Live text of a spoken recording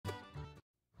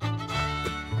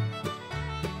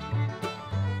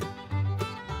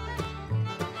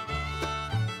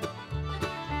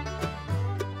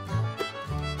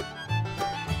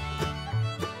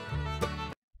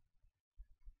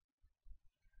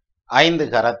ஐந்து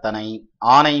கரத்தனை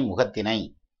ஆனை முகத்தினை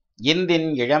இந்தின்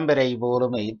இளம்பிறை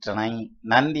போலும் ஈற்றனை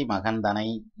நந்தி மகந்தனை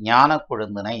ஞான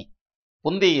கொழுந்தனை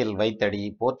புந்தியில் வைத்தடி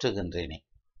போற்றுகின்றேனே.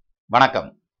 வணக்கம்.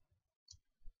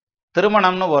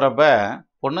 திருமணம்னு போறப்ப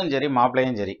பொண்ணும் சரி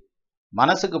மாப்பிள்ளையும் சரி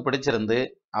மனசுக்கு பிடிச்சிருந்து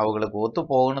அவங்களுக்கு ஒத்து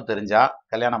போகுன்னு தெரிஞ்சா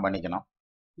கல்யாணம் பண்ணிக்கணும்.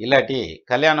 இல்லாட்டி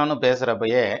கல்யாணம்னு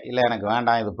பேசுறப்பயே இல்லை எனக்கு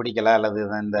வேண்டாம், இது பிடிக்கல, அல்லது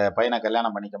இந்த பையனை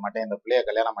கல்யாணம் பண்ணிக்க மாட்டேன், இந்த பிள்ளைய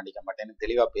கல்யாணம் பண்ணிக்க மாட்டேன்னு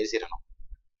தெளிவா பேசிடணும்.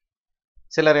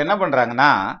 சிலர் என்ன பண்றாங்கன்னா,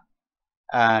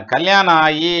 கல்யாணம்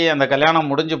ஆகி அந்த கல்யாணம்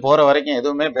முடிஞ்சு போற வரைக்கும்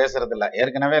எதுவுமே பேசுறது இல்லை.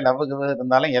 ஏற்கனவே லவ்வுக்கு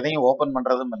இருந்தாலும் எதையும் ஓப்பன்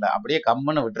பண்றதும் இல்லை, அப்படியே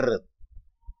கம்முன்னு விட்டுறது.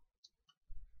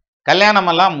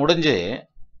 கல்யாணம் எல்லாம் முடிஞ்சு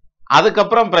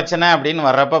அதுக்கப்புறம் பிரச்சனை அப்படின்னு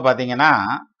வர்றப்ப பாத்தீங்கன்னா,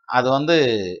 அது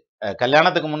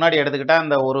கல்யாணத்துக்கு முன்னாடி எடுத்துக்கிட்டா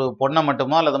அந்த ஒரு பொண்ணை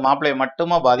மட்டுமோ அல்லது மாப்பிள்ளையை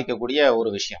மட்டுமோ பாதிக்கக்கூடிய ஒரு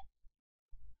விஷயம்.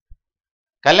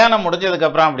 கல்யாணம் முடிஞ்சதுக்கு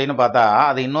அப்புறம் அப்படின்னு பார்த்தா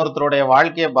அது இன்னொருத்தருடைய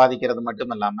வாழ்க்கையை பாதிக்கிறது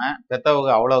மட்டும் இல்லாம பெத்தவங்க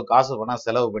அவ்வளவு காசு பணம்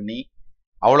செலவு பண்ணி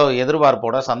அவ்வளவு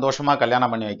எதிர்பார்ப்போட சந்தோஷமா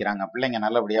கல்யாணம் பண்ணி வைக்கிறாங்க, பிள்ளைங்க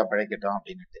நல்லபடியா பிழைக்கட்டும்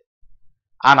அப்படின்னுட்டு.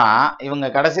 ஆனா இவங்க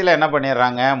கடைசியில என்ன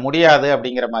பண்ணிடுறாங்க, முடியாது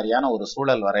அப்படிங்கிற மாதிரியான ஒரு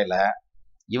சூழல் வரையில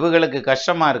இவங்களுக்கு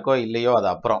கஷ்டமா இருக்கோ இல்லையோ அது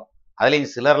அப்புறம்.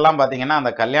 அதுலயும் சிலர்லாம் பாத்தீங்கன்னா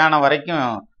அந்த கல்யாணம் வரைக்கும்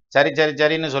சரி சரி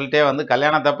சரின்னு சொல்லிட்டே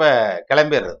கல்யாணத்தப்ப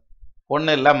கிளம்பிடுறது.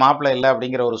 பொண்ணு இல்லை மாப்பிள்ளை இல்லை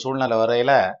அப்படிங்கிற ஒரு சூழ்நிலை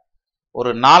வரையில ஒரு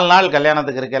 4 நாள்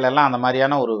கல்யாணத்துக்கு இருக்கையிலாம் அந்த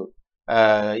மாதிரியான ஒரு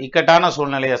இக்கட்டான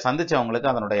சூழ்நிலையை சந்திச்சவங்களுக்கு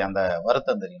அதனுடைய அந்த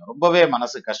வருத்தம் தெரியும். ரொம்பவே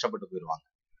மனசு கஷ்டப்பட்டு போயிடுவாங்க.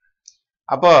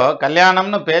 அப்போ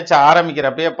கல்யாணம்னு பேச்ச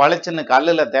ஆரம்பிக்கிறப்பயே பளிச்சுன்னு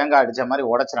கல்லுல தேங்காய் அடிச்ச மாதிரி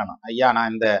உடைச்சிடணும். ஐயா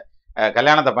நான் இந்த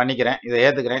கல்யாணத்தை பண்ணிக்கிறேன், இதை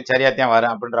ஏத்துக்கிறேன், சரியாத்தான்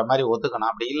வரேன் அப்படின்ற மாதிரி ஒத்துக்கணும்.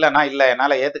 அப்படி இல்லைன்னா இல்லை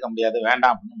என்னால ஏத்துக்க முடியாது,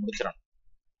 வேண்டாம் அப்படின்னு முடிச்சிடணும்.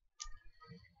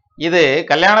 இது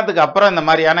கல்யாணத்துக்கு அப்புறம் இந்த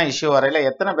மாதிரியான இஷ்யூ வரையில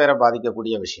எத்தனை பேரை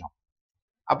பாதிக்கக்கூடிய விஷயம்.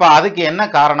 அப்ப அதுக்கு என்ன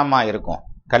காரணமா இருக்கும்?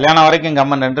 கல்யாணம் வரைக்கும்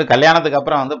கம்மன் நின்று கல்யாணத்துக்கு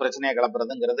அப்புறம் பிரச்சனையை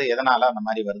கிளப்புறதுங்கிறது எதனால அந்த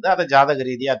மாதிரி வருது? அதை ஜாதக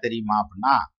ரீதியா தெரியுமா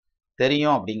அப்படின்னா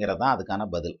தெரியும் அப்படிங்கிறது தான் அதுக்கான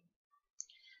பதில்.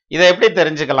 இதை எப்படி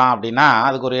தெரிஞ்சுக்கலாம் அப்படின்னா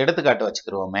அதுக்கு ஒரு எடுத்துக்காட்டு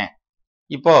வச்சுக்கிருவோமே.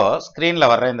 இப்போ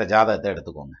ஸ்கிரீன்ல வர்ற இந்த ஜாதகத்தை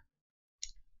எடுத்துக்கோங்க.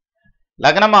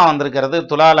 லக்னமா வந்திருக்கிறது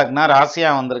துலா லக்னம்,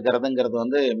 ராசியா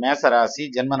வந்திருக்கிறதுங்கிறது மேச ராசி,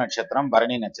 ஜென்ம நட்சத்திரம்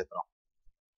பரணி நட்சத்திரம்.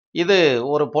 இது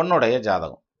ஒரு பொண்ணுடைய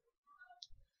ஜாதகம்.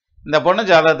 இந்த பொண்ணு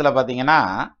ஜாதகத்துல பாத்தீங்கன்னா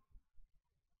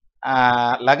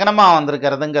லக்னமா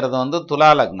வந்திருக்கிறதுங்கிறது துலா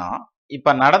லக்னம்.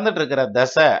 இப்ப நடந்துட்டு இருக்கிற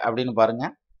தசை அப்படின்னு பாருங்க,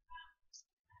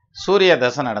 சூரிய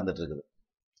தசை நடந்துட்டு இருக்குது.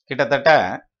 கிட்டத்தட்ட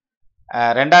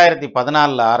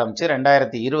 2014 ஆரம்பிச்சு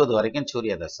 2020 வரைக்கும்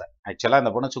சூரிய தசை. ஆக்சுவலா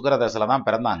இந்த பொண்ணு சுக்கிர தசையில தான்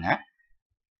பிறந்தாங்க.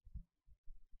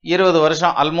 20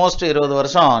 வருஷம், ஆல்மோஸ்ட் 20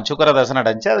 வருஷம் சுக்கிர தசை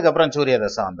நடந்துச்சு. அதுக்கப்புறம் சூரிய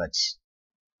தசை வந்தாச்சு.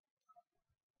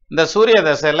 இந்த சூரிய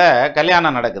தசையில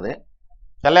கல்யாணம் நடக்குது.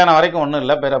 கல்யாணம் வரைக்கும் ஒன்றும்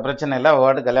இல்லை, பிற பிரச்சனை இல்லை,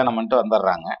 வார்டு கல்யாணம் பண்ணிட்டு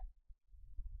வந்துடுறாங்க.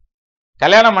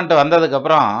 கல்யாணம் பண்ணிட்டு வந்ததுக்கு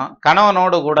அப்புறம்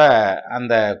கணவனோடு கூட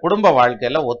அந்த குடும்ப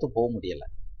வாழ்க்கையில ஒத்து போக முடியல.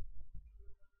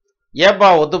 ஏப்பா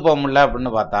ஒத்து போக முடியல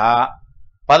அப்படின்னு பார்த்தா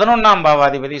 11ஆம்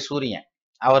பாவாதிபதி சூரியன்.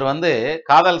 அவர்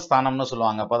காதல் ஸ்தானம்னு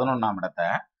சொல்லுவாங்க 11ஆம் இடத்தை.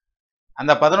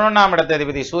 அந்த 11ஆம்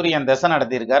இடத்ததிபதி சூரியன் தசை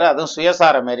நடத்தியிருக்காரு, அதுவும்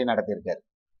சுயசார மாரி நடத்தியிருக்காரு.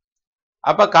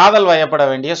 அப்ப காதல் வயப்பட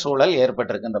வேண்டிய சூழல்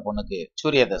ஏற்பட்டிருக்கு இந்த பொண்ணுக்கு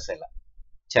சூரிய தசையில.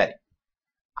 சரி,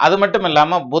 அது மட்டும்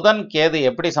இல்லாம புதன் கேது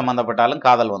எப்படி சம்பந்தப்பட்டாலும்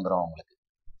காதல் வந்துடும் அவங்களுக்கு.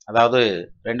 அதாவது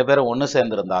 2 பேரும் ஒன்று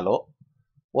சேர்ந்திருந்தாலோ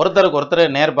ஒருத்தருக்கு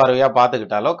ஒருத்தர் நேர்பார்வையா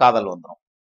பார்த்துக்கிட்டாலோ காதல் வந்துடும்.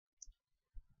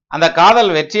 அந்த காதல்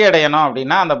வெற்றி அடையணும்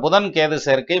அப்படின்னா அந்த புதன் கேது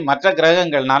சேர்க்கை மற்ற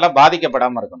கிரகங்கள்னால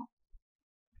பாதிக்கப்படாம இருக்கணும்.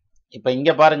 இப்ப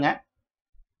இங்க பாருங்க,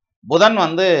 புதன்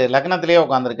லக்னத்திலேயே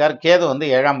உட்கார்ந்துருக்கார், கேது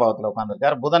 7ஆம் பாவத்துல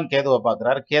உட்கார்ந்துருக்கார். புதன் கேதுவை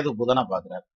பார்க்கிறார், கேது புதனை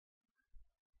பார்க்கிறார்.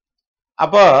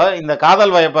 அப்போ இந்த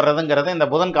காதல் வயப்படுறதுங்கிறது இந்த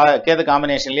புதன் கேது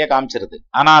காம்பினேஷன்லயே காமிச்சிருது.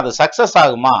 ஆனா அது சக்சஸ்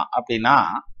ஆகுமா அப்படின்னா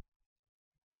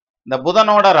இந்த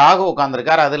புதனோட ராகு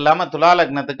உட்கார்ந்துருக்கார். அது இல்லாம துலா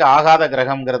லக்னத்துக்கு ஆகாத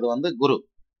கிரகம்ங்கிறது குரு,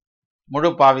 முழு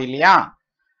பாவி இல்லையா,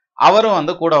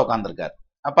 அவரும் கூட உட்கார்ந்துருக்கார்.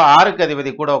 அப்ப 6க்கு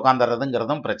அதிபதி கூட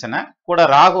உட்கார்ந்துறதுங்கிறதும் பிரச்சனை, கூட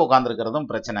ராகு உட்கார்ந்துருக்கிறதும்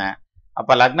பிரச்சனை.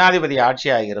 அப்ப லக்னாதிபதி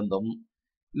ஆட்சியாக இருந்தும்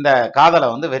இந்த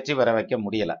காதலை வெற்றி பெற வைக்க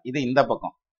முடியல. இது இந்த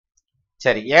பக்கம்.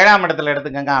 சரி, 7ஆம் இடத்துல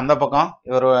எடுத்துக்கங்க. அந்த பக்கம்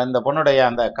இந்த பொண்ணுடைய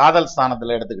அந்த காதல்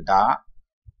ஸ்தானத்துல எடுத்துக்கிட்டா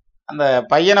அந்த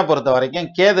பையனை பொறுத்த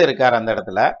வரைக்கும் கேது இருக்கார் அந்த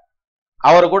இடத்துல.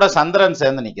 அவரு கூட சந்திரன்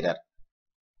சேர்ந்து நிக்கிறார்.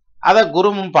 அத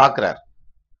குருவும் பார்க்கிறார்,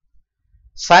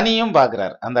 சனியும்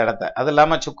பார்க்கிறார் அந்த இடத்த. அது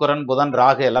இல்லாம சுக்கிரன் புதன்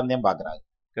ராகு எல்லாத்தையும் பார்க்கிறாங்க.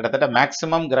 கிட்டத்தட்ட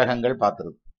மேக்சிமம் கிரகங்கள்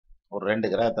பார்த்துருது, ஒரு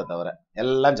 2 கிரகத்தை தவிர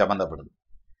எல்லாம் சம்பந்தப்படுது.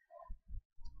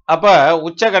 அப்ப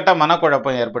உச்சகட்ட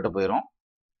மனக்குழப்பம் ஏற்பட்டு போயிடும்.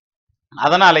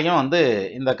 அதனாலையும்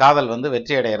இந்த காதல்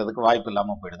வெற்றி அடைகிறதுக்கு வாய்ப்பு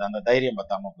இல்லாம போயிடுது, அந்த தைரியம்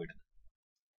பத்தாம போயிடுது.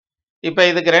 இப்ப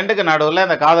இதுக்கு 2க்கு நடுவுல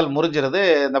இந்த காதல் முறிஞ்சிருது.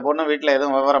 இந்த பொண்ணு வீட்டுல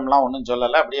எதுவும் விவரம்லாம் ஒன்றும்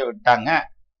சொல்லல, அப்படியே விட்டாங்க.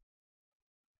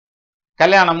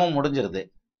 கல்யாணமும் முடிஞ்சிருது.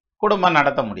 குடும்பம்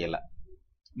நடத்த முடியல.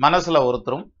 மனசுல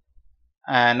ஒருத்தரும்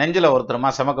நெஞ்சில் ஒருத்தருமா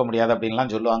சுமக்க முடியாது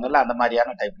அப்படின்லாம் சொல்லுவாங்கல்ல, அந்த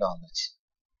மாதிரியான டைப்ல வந்துருச்சு.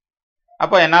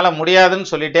 அப்போ என்னால்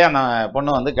முடியாதுன்னு சொல்லிட்டே அந்த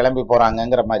பொண்ணு வந்து கிளம்பி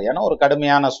போறாங்கங்கிற மாதிரியான ஒரு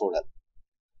கடுமையான சூழல்.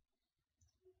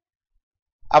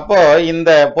 அப்போ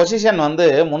இந்த பொசிஷன் வந்து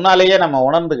முன்னாலேயே நம்ம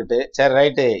உணர்ந்துக்கிட்டு, சரி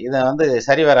ரைட்டு இதை வந்து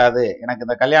சரி வராது, எனக்கு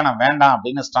இந்த கல்யாணம் வேண்டாம்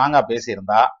அப்படின்னு ஸ்ட்ராங்கா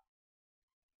பேசியிருந்தா,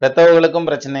 பெத்தவங்களுக்கும்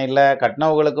பிரச்சனை இல்லை,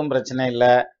 கட்டினவங்களுக்கும் பிரச்சனை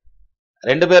இல்லை,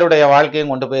 2 பேருடைய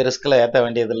வாழ்க்கையும் கொண்டு போய் ரிஸ்க்ல ஏற்ற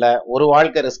வேண்டியதில்லை, ஒரு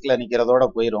வாழ்க்கை ரிஸ்க்ல நிற்கிறதோட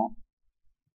போயிடும்.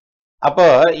 அப்போ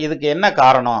இதுக்கு என்ன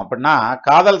காரணம் அப்படின்னா,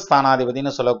 காதல்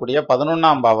ஸ்தானாதிபதினு சொல்லக்கூடிய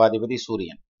 11ஆம் பாவாதிபதி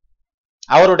சூரியன்,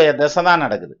 அவருடைய திசை தான்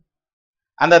நடக்குது.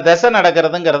 அந்த திசை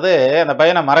நடக்கிறதுங்கிறது அந்த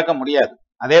பையனை மறக்க முடியாது.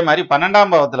 அதே மாதிரி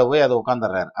 12ஆம் பாவத்துல போய் அது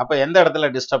உட்காந்துடுறாரு. அப்ப எந்த இடத்துல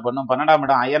டிஸ்டர்ப் பண்ணும்? 12ஆம்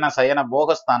இடம் அயன சயன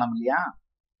போகஸ்தானம் இல்லையா?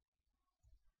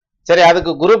 சரி,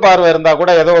 அதுக்கு குரு பார்வை இருந்தா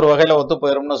கூட ஏதோ ஒரு வகையில ஒத்து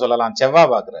போயிரும்னு சொல்லலாம்.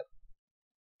 செவ்வாய் பாக்குறாரு.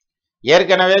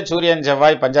 ஏற்கனவே சூரியன்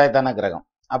செவ்வாய் பஞ்சாயத்தான கிரகம்.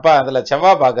 அப்ப அதுல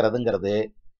செவ்வாய் பாக்குறதுங்கிறது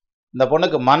இந்த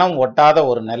பொண்ணுக்கு மனம் ஒட்டாத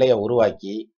ஒரு நிலையை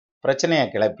உருவாக்கி பிரச்சனையை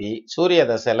கிளப்பி சூரிய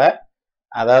தசையில,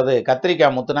 அதாவது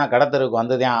கத்திரிக்காய் முத்துனா கடத்தருக்கு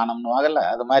வந்ததே ஆனம்னுவாங்கல்ல,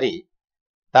 அது மாதிரி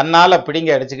தன்னால பிடிங்க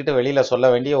அடிச்சுக்கிட்டு வெளியில சொல்ல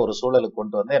வேண்டிய ஒரு சூழலுக்கு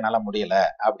கொண்டு வந்து என்னால முடியல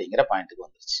அப்படிங்கிற பாயிண்ட்டுக்கு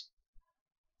வந்துருச்சு.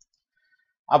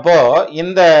 அப்போ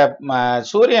இந்த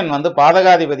சூரியன் வந்து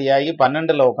பாதகாதிபதியாகி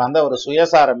 12ல உட்காந்து அவர்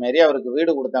சுயசாரம் மாரி அவருக்கு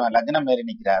வீடு கொடுத்தவன் லக்னம் மாரி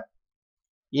நிற்கிறார்.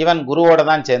 ஈவன் குருவோட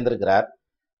தான் சேர்ந்திருக்கிறார்.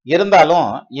 இருந்தாலும்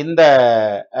இந்த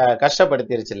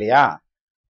கஷ்டப்படுத்திருச்சு இல்லையா?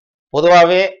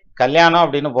 பொதுவாகவே கல்யாணம்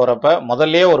அப்படின்னு போறப்ப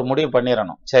முதல்லயே ஒரு முடிவு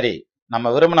பண்ணிடணும். சரி,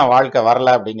 நம்ம விரும்பின வாழ்க்கை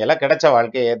வரல அப்படிங்கல, கிடைச்ச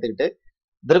வாழ்க்கையை ஏத்துக்கிட்டு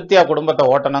திருப்தியா குடும்பத்தை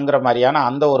ஓட்டணுங்கிற மாதிரியான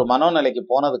அந்த ஒரு மனோநிலைக்கு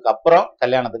போனதுக்கு அப்புறம்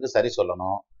கல்யாணத்துக்கு சரி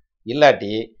சொல்லணும்.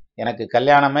 இல்லாட்டி எனக்கு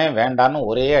கல்யாணமே வேண்டான்னு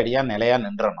ஒரே அடியா நிலையா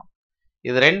நின்றணும்.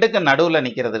 இது ரெண்டுக்கு நடுவுல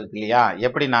நிக்கிறது இருக்கு இல்லையா?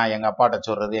 எப்படி நான் எங்க அப்பாட்ட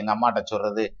சொல்றது, எங்க அம்மாட்ட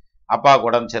சொல்றது, அப்பாவுக்கு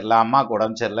உடம்பு சரியில்லை, அம்மாவுக்கு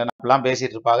உடம்பு சரியில்லைன்னு அப்படிலாம்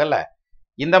பேசிட்டு இருப்பாங்கல்ல,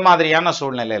 இந்த மாதிரியான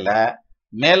சூழ்நிலையில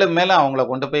மேலும் மேலும் அவங்கள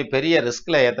கொண்டு போய் பெரிய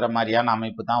ரிஸ்க்ல ஏத்துற மாதிரியான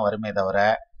அமைப்பு தான் வருமே தவிர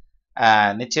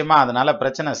நிச்சயமா அதனால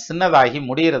பிரச்சனை சின்னதாகி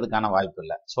முடியறதுக்கான வாய்ப்பு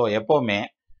இல்லை. ஸோ எப்பவுமே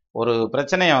ஒரு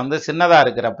பிரச்சனையை வந்து சின்னதா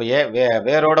இருக்கிறப்பயே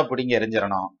வேரோட பிடிங்கி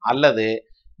எரிஞ்சிடணும், அல்லது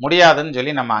முடியாதுன்னு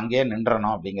சொல்லி நம்ம அங்கேயே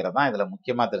நின்றணும் அப்படிங்கிறது தான் இதுல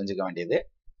முக்கியமா தெரிஞ்சுக்க வேண்டியது.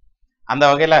 அந்த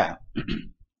வகையில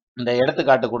இந்த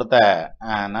எடுத்துக்காட்டு கொடுத்த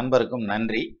நண்பருக்கும்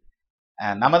நன்றி.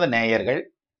 நமது நேயர்கள்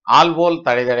ஆள்போல்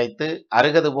தழைதழைத்து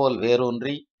அருகது போல்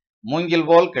வேரூன்றி மூங்கில்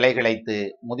போல் கிளை கிளைத்து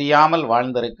முதியாமல்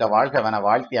வாழ்ந்திருக்க வாழ்கவென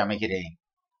வாழ்த்தி அமைகிறேன்.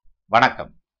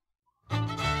 வணக்கம்.